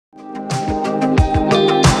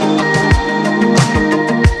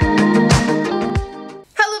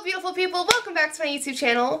back to my YouTube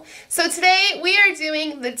channel. So today we are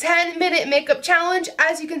doing the 10-minute makeup challenge,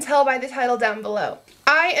 as you can tell by the title down below.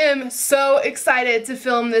 I am so excited to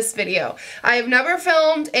film this video. I have never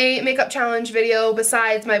filmed a makeup challenge video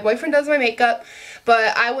besides my boyfriend does my makeup,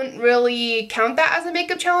 but I wouldn't really count that as a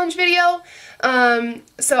makeup challenge video.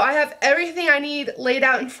 So I have everything I need laid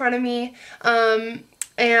out in front of me.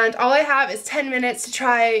 And all I have is 10 minutes to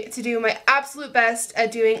try to do my absolute best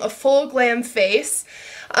at doing a full glam face.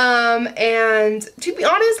 And to be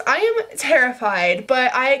honest, I am terrified,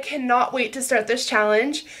 but I cannot wait to start this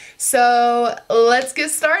challenge. So let's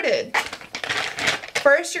get started.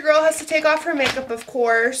 First, your girl has to take off her makeup, of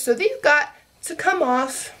course. So these got to come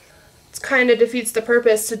off. It kind of defeats the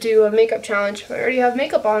purpose to do a makeup challenge. I already have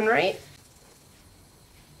makeup on, right?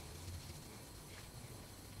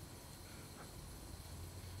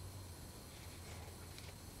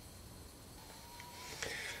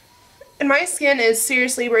 And my skin is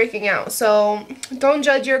seriously breaking out, so don't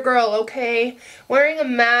judge your girl, okay? Wearing a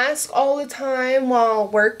mask all the time while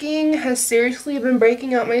working has seriously been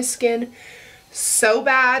breaking out my skin so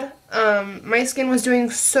bad. My skin was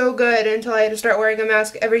doing so good until I had to start wearing a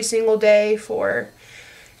mask every single day for,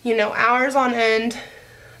 you know, hours on end.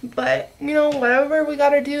 But, you know, whatever we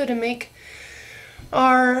gotta do to make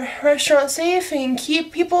our restaurant safe and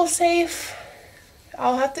keep people safe,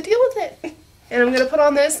 I'll have to deal with it. And I'm going to put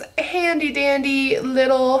on this handy dandy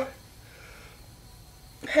little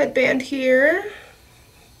headband here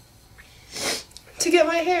to get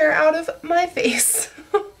my hair out of my face.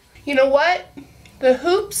 You know what? The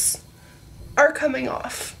hoops are coming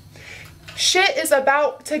off. Shit is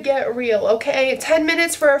about to get real, okay? 10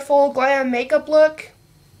 minutes for a full glam makeup look.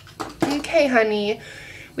 Okay, honey.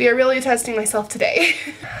 We are really testing myself today.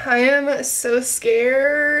 I am so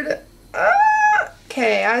scared.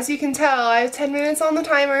 Okay, as you can tell, I have 10 minutes on the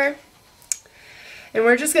timer, and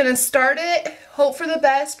we're just gonna start it, hope for the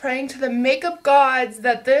best, praying to the makeup gods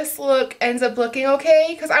that this look ends up looking okay,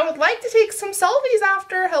 because I would like to take some selfies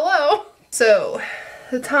after, hello. So,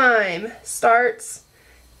 the time starts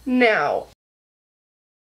now.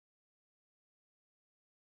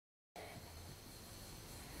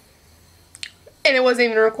 And it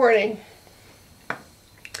wasn't even recording.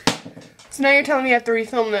 So now you're telling me I have to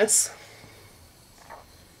refilm this.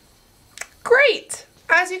 Great!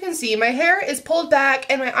 As you can see, my hair is pulled back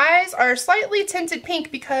and my eyes are slightly tinted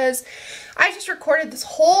pink because I just recorded this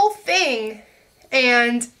whole thing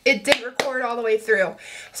and it didn't record all the way through.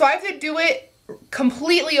 So I have to do it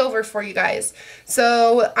completely over for you guys.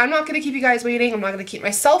 So I'm not going to keep you guys waiting. I'm not going to keep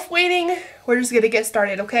myself waiting. We're just going to get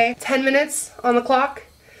started, okay? 10 minutes on the clock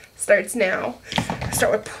starts now.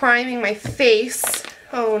 Start with priming my face.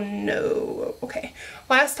 Oh no. Okay.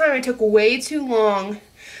 Last time I took way too long.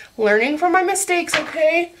 Learning from my mistakes,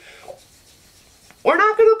 okay? We're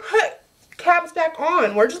not gonna put caps back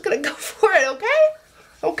on. We're just gonna go for it, okay?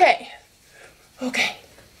 Okay. Okay.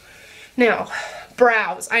 Now,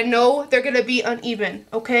 brows. I know they're gonna be uneven,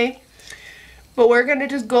 okay? But we're gonna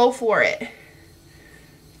just go for it.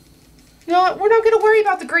 You know what? We're not gonna worry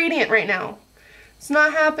about the gradient right now. It's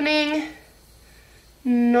not happening.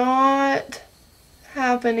 Not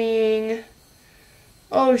happening.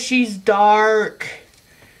 Oh, she's dark.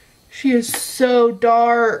 She is so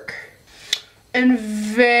dark and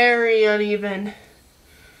very uneven.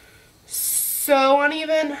 So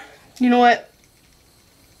uneven. You know what?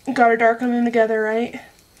 Gotta darken them together, right?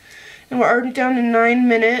 And we're already down to 9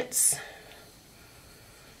 minutes.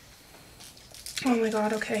 Oh my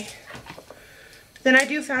god, okay. Then I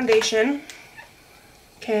do foundation.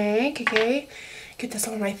 Okay. Get this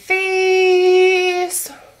on my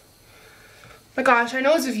face. My gosh, I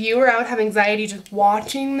know as a viewer I would have anxiety just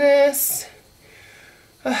watching this.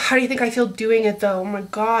 How do you think I feel doing it though? Oh my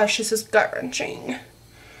gosh, this is gut-wrenching.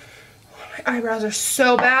 My eyebrows are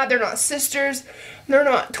so bad. They're not sisters. They're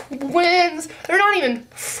not twins. They're not even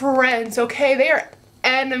friends, okay? They are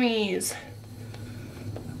enemies.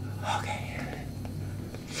 Okay.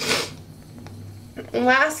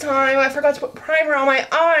 Last time I forgot to put primer on my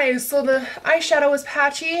eyes, so the eyeshadow was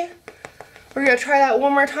patchy. We're gonna try that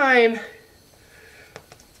one more time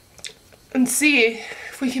and see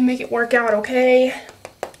if we can make it work out, okay?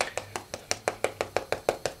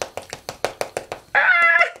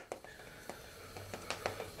 Ah!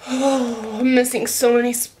 Oh, I'm missing so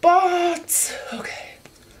many spots. Okay.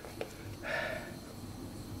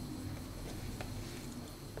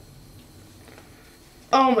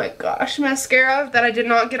 Oh my gosh, mascara that I did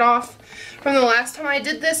not get off from the last time I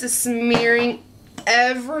did this is smearing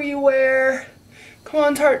everywhere. Come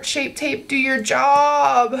on, Tarte Shape Tape, do your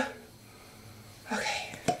job.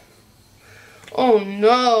 Okay. Oh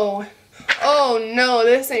no. Oh no,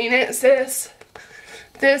 this ain't it, sis.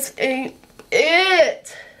 This ain't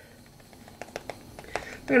it.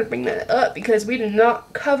 I'm gonna bring that up because we did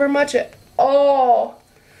not cover much at all.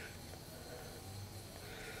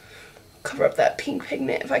 Cover up that pink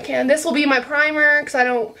pigment if I can. This will be my primer because I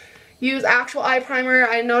don't use actual eye primer.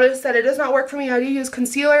 I noticed that it does not work for me. I do use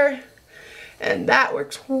concealer, and that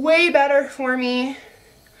works way better for me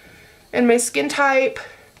and my skin type.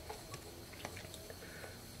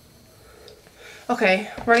 Okay,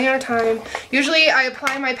 running out of time. Usually I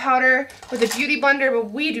apply my powder with a beauty blender,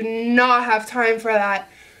 but we do not have time for that.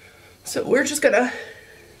 So we're just gonna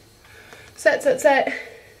set.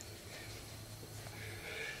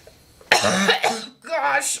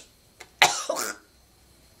 Gosh.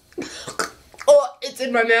 Oh, it's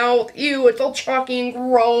in my mouth. Ew, it's all chalky and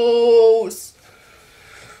gross.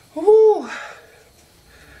 Ooh.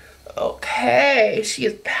 Okay, she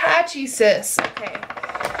is patchy, sis. Okay,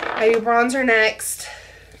 I do bronzer next.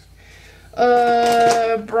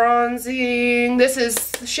 Bronzing. This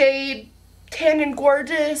is the shade Tan and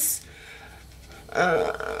Gorgeous.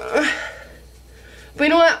 But you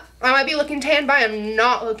know what? I might be looking tan, but I'm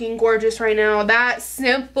not looking gorgeous right now. That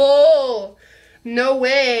simple. No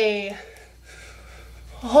way.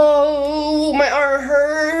 Oh, my arm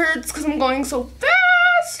hurts because I'm going so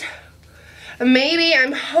fast. Maybe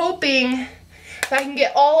I'm hoping that I can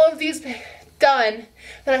get all of these done,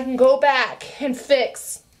 then I can go back and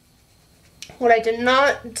fix what I did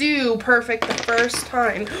not do perfect the first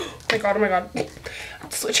time. Oh my god, oh my god.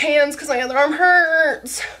 Switch hands because my other arm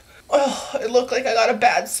hurts. Oh, it looked like I got a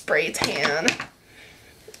bad spray tan.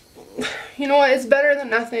 You know what? It's better than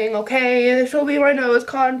nothing, okay? This will be my nose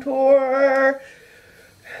contour.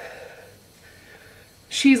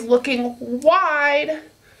 She's looking wide.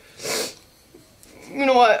 You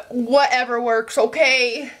know what? Whatever works,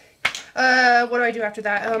 okay? What do I do after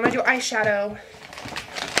that? I do eyeshadow.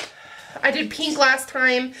 I did pink last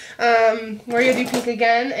time. We're gonna do pink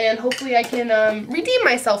again, and hopefully I can redeem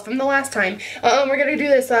myself from the last time. We're gonna do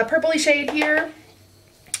this purpley shade here.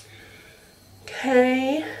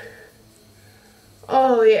 Okay.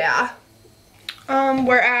 Oh yeah.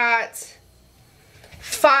 We're at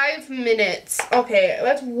 5 minutes. Okay,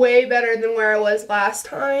 that's way better than where I was last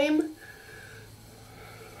time.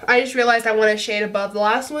 I just realized I want a shade above the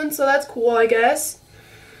last one, so that's cool, I guess.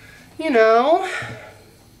 You know.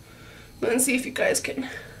 Let's see if you guys can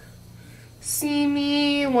see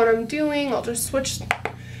me, what I'm doing. I'll just switch,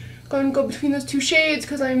 go between those two shades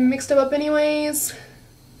because I mixed them up anyways.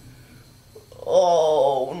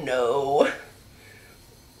 Oh no.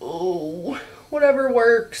 Oh, whatever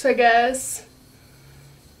works, I guess.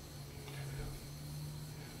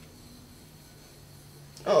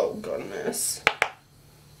 Oh goodness.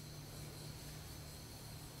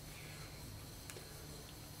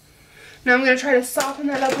 Now I'm going to try to soften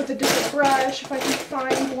that up with a different brush if I can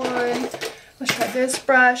find one. Let's try this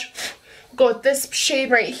brush. Go with this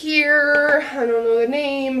shade right here. I don't know the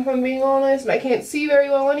name if I'm being honest, and I can't see very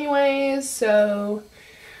well anyways, so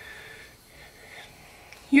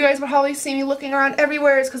you guys would probably see me looking around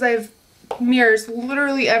everywhere. It's because I have mirrors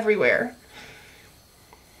literally everywhere.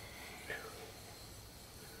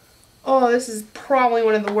 Oh, this is probably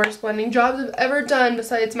one of the worst blending jobs I've ever done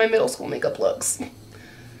besides my middle school makeup looks.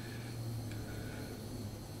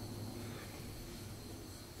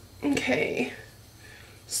 Okay.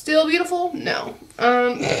 Still beautiful? No. We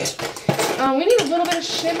need a little bit of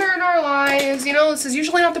shimmer in our lives. You know, this is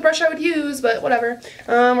usually not the brush I would use, but whatever.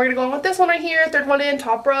 We're gonna go on with this one right here, third one in,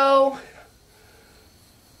 top row.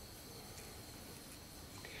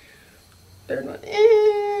 Third one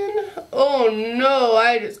in. Oh no,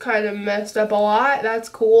 I just kind of messed up a lot. That's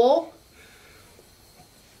cool.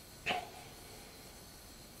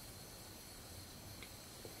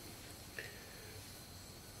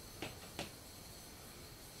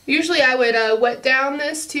 Usually I would wet down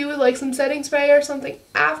this too with like some setting spray or something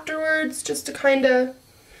afterwards just to kind of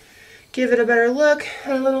give it a better look.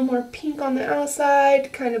 And a little more pink on the outside to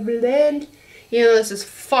kind of blend. You know, this is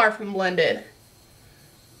far from blended.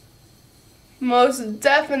 Most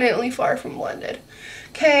definitely far from blended.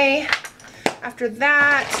 Okay, after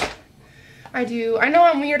that, I know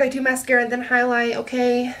I'm weird, I do mascara and then highlight,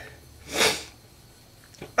 okay.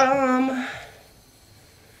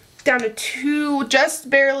 Down to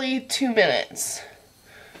just barely 2 minutes.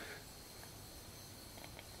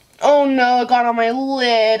 Oh no, it got on my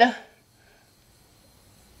lid.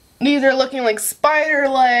 These are looking like spider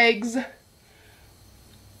legs.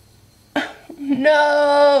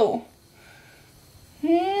 No.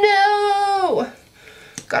 No.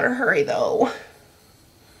 Gotta hurry though.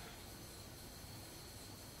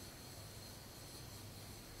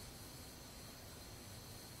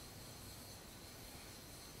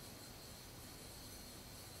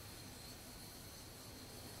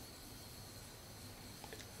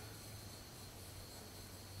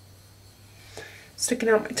 sticking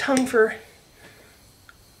out my tongue for...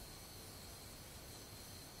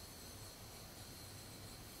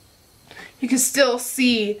 You can still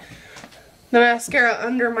see the mascara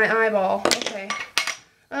under my eyeball. Okay.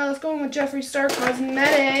 Let's go in with Jeffree Star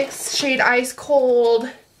Cosmetics. Shade Ice Cold.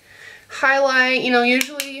 Highlight. You know,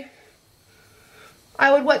 usually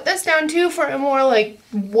I would wet this down too for a more like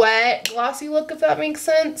wet, glossy look, if that makes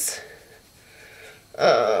sense.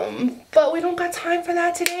 But we don't got time for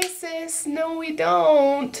that today, sis. No, we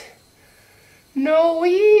don't. No,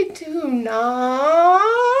 we do not.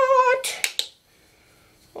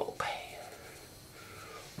 Okay.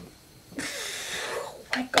 Oh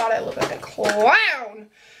my god, I look like a clown.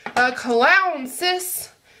 A clown, sis.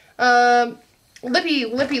 Lippy.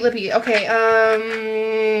 Okay,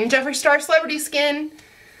 Jeffree Star Celebrity Skin.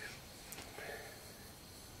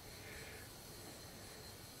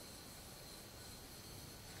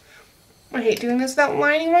 I hate doing this without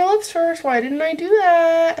lining my lips first. Why didn't I do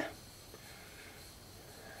that?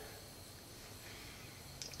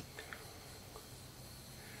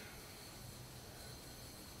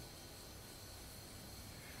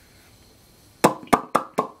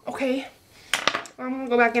 Okay, I'm gonna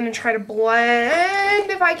go back in and try to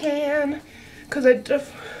blend if I can, because you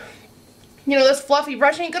know, this fluffy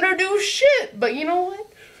brush ain't gonna do shit, but you know what?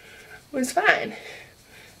 It's fine.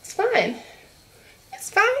 It's fine. It's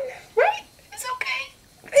fine, right? It's okay.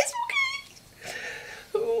 It's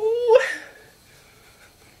okay. Ooh.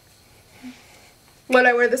 Would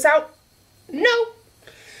I wear this out? No.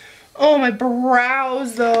 Oh, my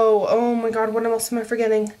brows, though. Oh my god, what else am I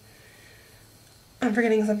forgetting? I'm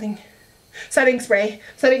forgetting something. Setting spray.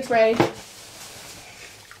 Setting spray.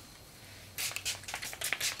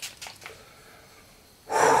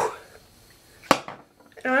 Whew.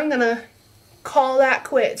 And I'm gonna call that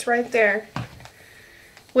quits right there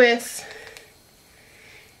with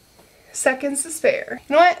seconds to spare.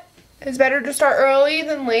 You know what? It's better to start early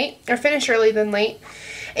than late, or finish early than late.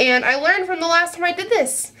 And I learned from the last time I did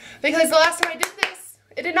this, because the last time I did this,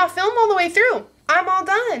 it did not film all the way through. I'm all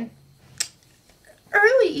done.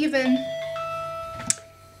 Early even.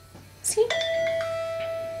 See?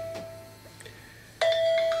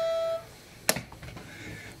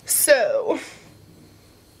 So,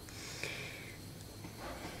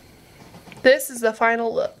 this is the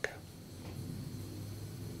final look.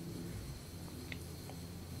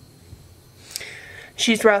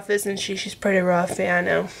 She's rough, isn't she? She's pretty rough, yeah, I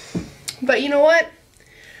know. But you know what?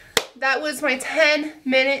 That was my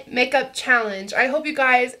 10-minute makeup challenge. I hope you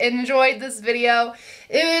guys enjoyed this video.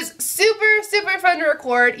 It was super fun to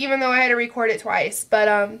record, even though I had to record it twice. But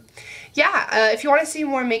yeah, if you want to see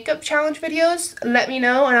more makeup challenge videos, let me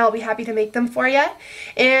know and I'll be happy to make them for you.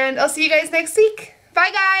 And I'll see you guys next week. Bye,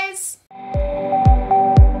 guys!